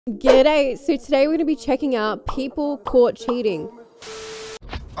G'day. So today we're going to be checking out people caught cheating.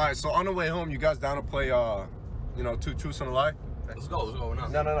 Alright, so on the way home, you guys down to play, you know, two truths and a lie? Let's go.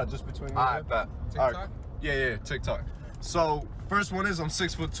 No, just between me and you. Alright, bet. TikTok? Right. Yeah, TikTok. So, first one is I'm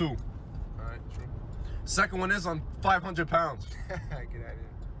 6'2". Alright, true. Second one is I'm 500 pounds. Get out of here.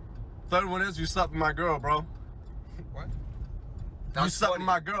 Third one is you slept with my girl, bro. What? You slept with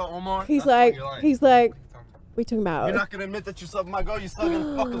my girl, Omar. He's like, what are you talking about? You're not gonna admit that you slept with my girl? You still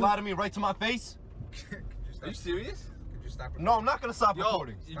gonna fucking lie to me right to my face? Are you serious? Could you stop recording? No, I'm not gonna stop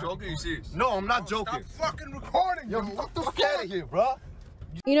recording. You joking or you serious? No, I'm not joking. Stop fucking recording, yo. Get the fuck out of here, bro.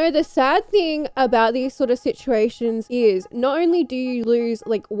 You know, the sad thing about these sort of situations is not only do you lose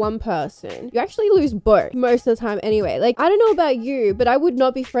like one person, you actually lose both most of the time anyway. Like, I don't know about you, but I would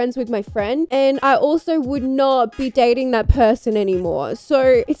not be friends with my friend, and I also would not be dating that person anymore.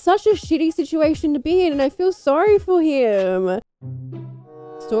 So it's such a shitty situation to be in, and I feel sorry for him.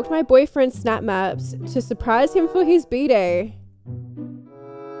 Stalked my boyfriend's snap maps to surprise him for his b-day.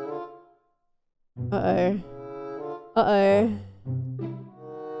 Uh-oh.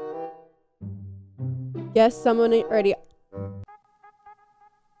 Yes, someone already...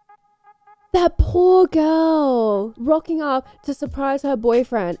 That poor girl rocking up to surprise her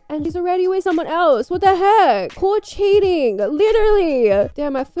boyfriend, and she's already with someone else. What the heck? Caught cheating, literally.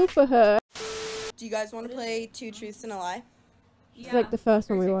 Damn, I feel for her. Do you guys want to play Two Truths and a Lie? It's like the first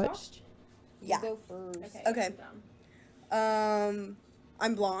one we watched. Yeah. Go first. Okay.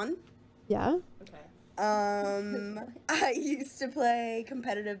 I'm blonde. Yeah? I used to play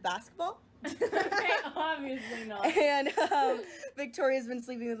competitive basketball. Okay, obviously not. And Victoria's been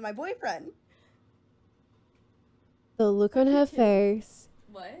sleeping with my boyfriend. The look on her face.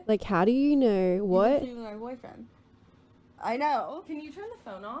 What? Like, how do you know? What? Sleeping with my boyfriend. I know. Can you turn the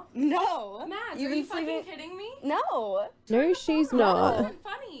phone off? No. Matt, You've are you been fucking sleeping... kidding me? No. No, she's That not. wasn't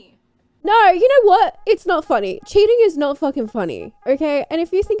funny. No, you know what? It's not funny. Cheating is not fucking funny, okay? And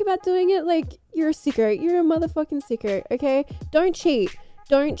if you think about doing it, like, you're a sicko. You're a motherfucking sicko, okay? Don't cheat.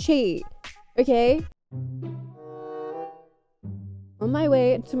 Don't cheat, okay? On my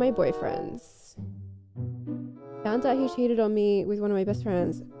way to my boyfriend's. Found out he cheated on me with one of my best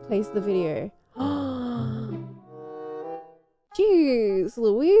friends. Plays the video. Jeez,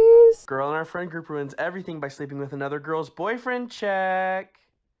 Louise. Girl in our friend group ruins everything by sleeping with another girl's boyfriend. Check.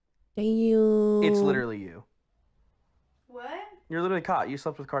 Damn. It's literally you. What? You're literally caught. You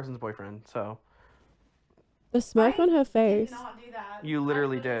slept with Carson's boyfriend, so. The smirk on her face. Did not do that. You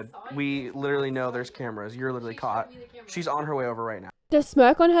literally did. We literally know there's cameras. You're literally caught. She's on her way over right now. The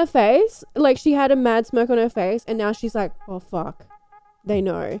smirk on her face, like she had a mad smirk on her face, and now she's like, oh fuck. They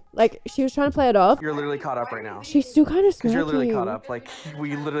know. Like, she was trying to play it off. You're literally caught up right now. She's still kind of smirking. Because you're literally caught up. Like,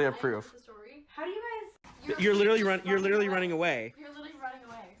 we literally have proof. How do you guys... You're literally running away. You're literally running away.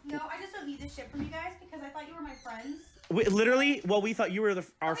 No, I just don't need this shit from you guys because I thought you were my friends. Literally, well, we thought you were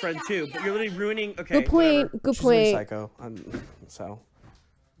our friend too, but you're literally ruining. Okay. Good point. Whatever. Good She's really point. psycho. So.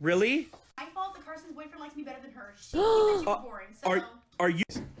 Really? My fault. The Carson's boyfriend likes me better than her. She said she was boring. So. Are you?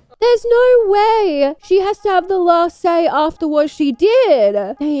 There's no way. She has to have the last say after what she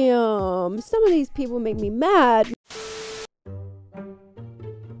did. Damn. Some of these people make me mad.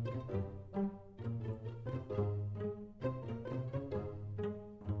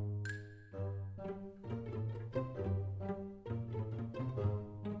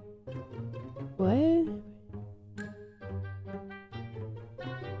 What?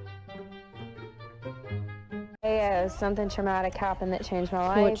 Yeah, something traumatic happened that changed my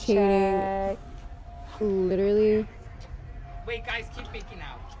Caught life. cheating. Check. Literally. Wait, guys, keep making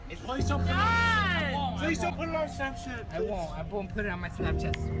out. Please don't put it on. Please don't put it on Snapchat. I won't put it on my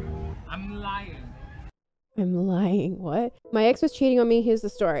Snapchat. I'm lying. I'm lying. What? My ex was cheating on me. Here's the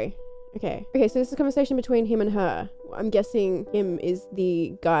story. Okay, so this is a conversation between him and her. I'm guessing him is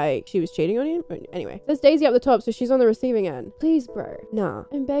the guy she was cheating on him. Anyway, there's Daisy up the top, so she's on the receiving end. Please, bro. Nah,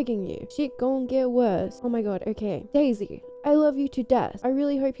 I'm begging you. Shit gon' get worse. Oh my god, okay. Daisy, I love you to death. I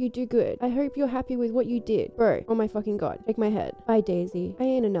really hope you do good. I hope you're happy with what you did. Bro, oh my fucking god. Shake my head. Bye, Daisy. I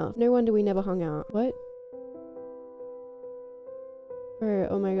ain't enough. No wonder we never hung out. What? Bro,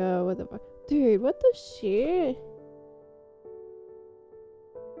 oh my god, what the fuck? Dude, what the shit?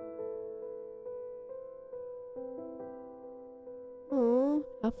 Oh,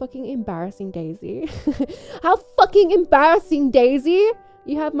 how fucking embarrassing, Daisy. How fucking embarrassing, Daisy.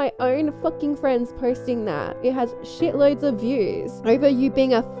 You have my own fucking friends posting that. It has shitloads of views over you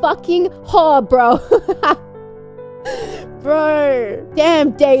being a fucking whore, bro. Bro,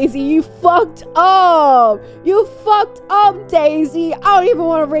 damn, Daisy, you fucked up. You fucked up, Daisy. I don't even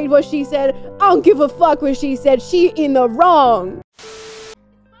want to read what she said. I don't give a fuck what she said. She in the wrong.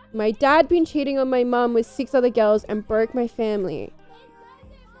 My dad been cheating on my mum with 6 other girls and broke my family.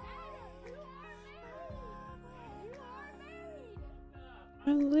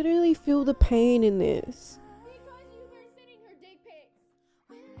 I literally feel the pain in this.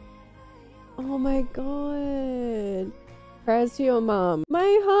 Oh my god. Prayers to your mom.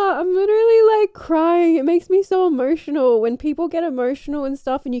 My heart, I'm literally like crying. It makes me so emotional when people get emotional and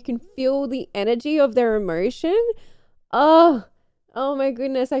stuff and you can feel the energy of their emotion. Oh my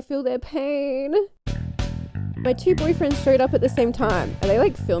goodness, I feel their pain. My 2 boyfriends showed up at the same time. Are they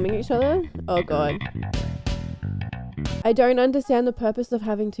like filming each other? Oh god. I don't understand the purpose of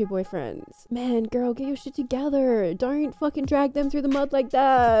having 2 boyfriends. Man, girl, get your shit together. Don't fucking drag them through the mud like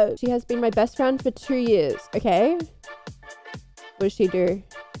that. She has been my best friend for 2 years, okay? What did she do?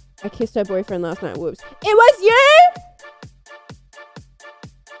 I kissed her boyfriend last night. Whoops. It was you?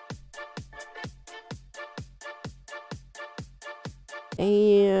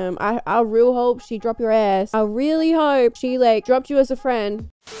 Damn. I real hope she dropped your ass. I really hope she like dropped you as a friend.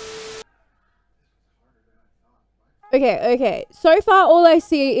 Okay. So far, all I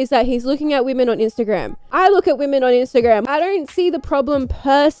see is that he's looking at women on Instagram. I look at women on Instagram. I don't see the problem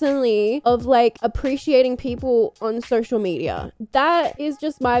personally of like appreciating people on social media. That is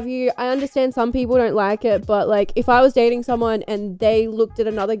just my view. I understand some people don't like it, but like if I was dating someone and they looked at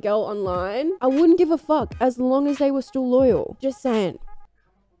another girl online, I wouldn't give a fuck as long as they were still loyal. Just saying.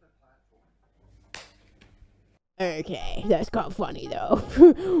 Okay, that's kind of funny though.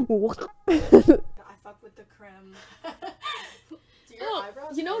 I fuck with the creme. Do your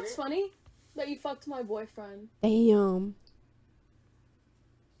eyebrows You know hurt? what's funny? That you fucked my boyfriend. Damn.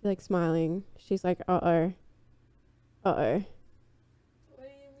 She's like smiling. She's like, uh-oh. Uh-oh. What do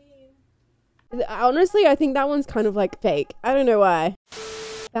you mean? Honestly, I think that one's kind of like fake. I don't know why.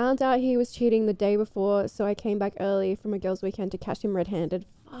 Found out he was cheating the day before, so I came back early from a girls' weekend to catch him red-handed.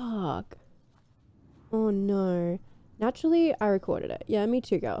 Fuck. Oh no. Naturally, I recorded it. Yeah, me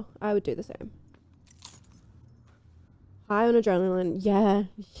too, girl. I would do the same. High on adrenaline. Yeah,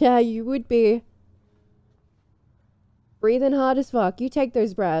 you would be. Breathing hard as fuck. You take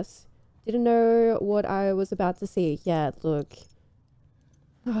those breaths. Didn't know what I was about to see. Yeah, look.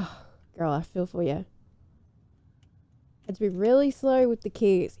 Oh, girl, I feel for you. Had to be really slow with the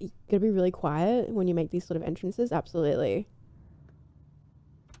keys. You gotta be really quiet when you make these sort of entrances. Absolutely.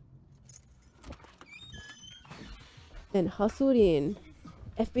 Then hustled in.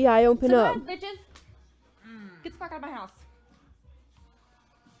 FBI, open up. Bitches. Get the fuck out of my house.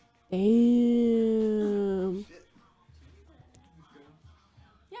 Damn.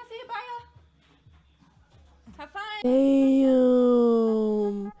 Yeah, see you, bye. Have fun.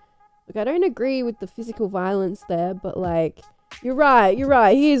 Damn. Look, I don't agree with the physical violence there, but like, you're right.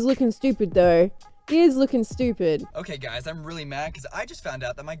 He is looking stupid though. He is looking stupid. Okay guys, I'm really mad because I just found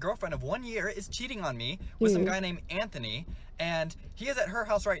out that my girlfriend of 1 year is cheating on me with some guy named Anthony, and he is at her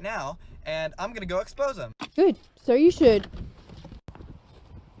house right now, and I'm gonna go expose him. Good. So you should.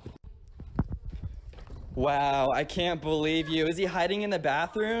 Wow, I can't believe you. Is he hiding in the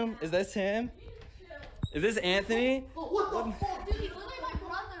bathroom? Is this him? Is this Anthony? What the fuck? Dude, he's literally my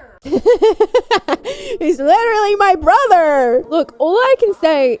brother. He's literally my brother. Look, all I can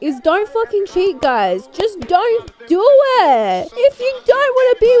say is don't fucking cheat, guys. Just don't do it. If you don't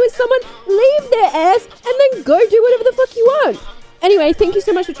want to be with someone, leave their ass and then go do whatever the fuck you want. Anyway, thank you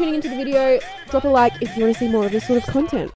so much for tuning into the video. Drop a like if you want to see more of this sort of content.